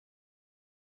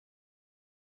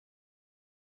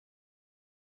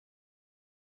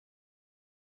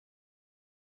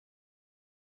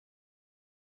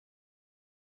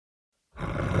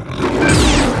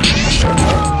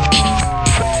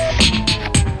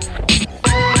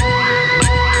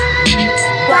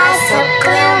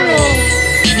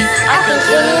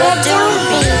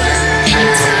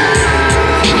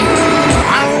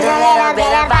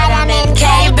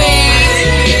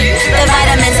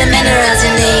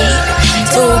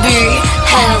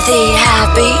healthy,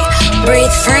 happy,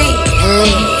 breathe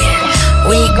freely.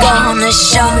 We gonna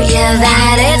show you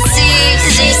that it's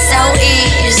easy, so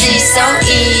easy, so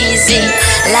easy.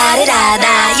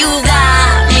 La-di-da-da, you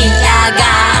got me, I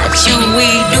got you, we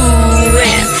do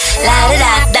it.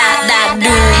 La-di-da-da-da,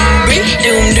 doom-be,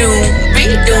 doom-doom-be,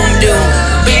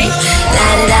 doom-doom-be.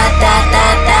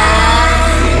 La-di-da-da-da-da.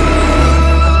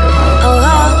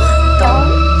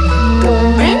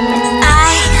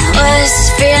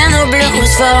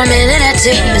 For a minute or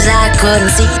two, as I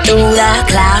couldn't see through the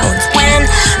clouds, when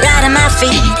right at my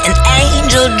feet an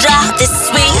angel dropped this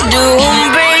sweet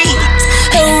doom breeze.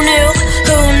 Who knew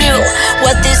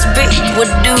what this beat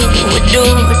would do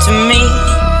to me?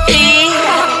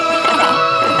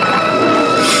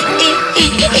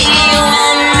 You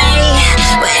and me,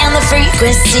 we're in the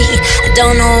frequency. I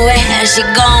don't know where she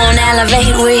gonna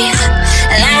elevate with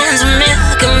lands of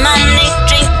milk and money.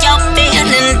 Drink your fill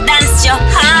and dance your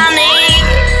honey.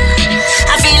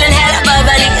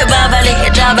 Bubbly,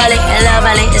 jubbly,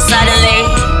 lovely.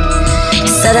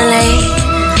 Suddenly,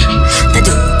 the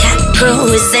Doomcat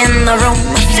crew is in the room.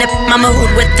 I flip my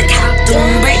mood with the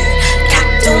CatDoomBe.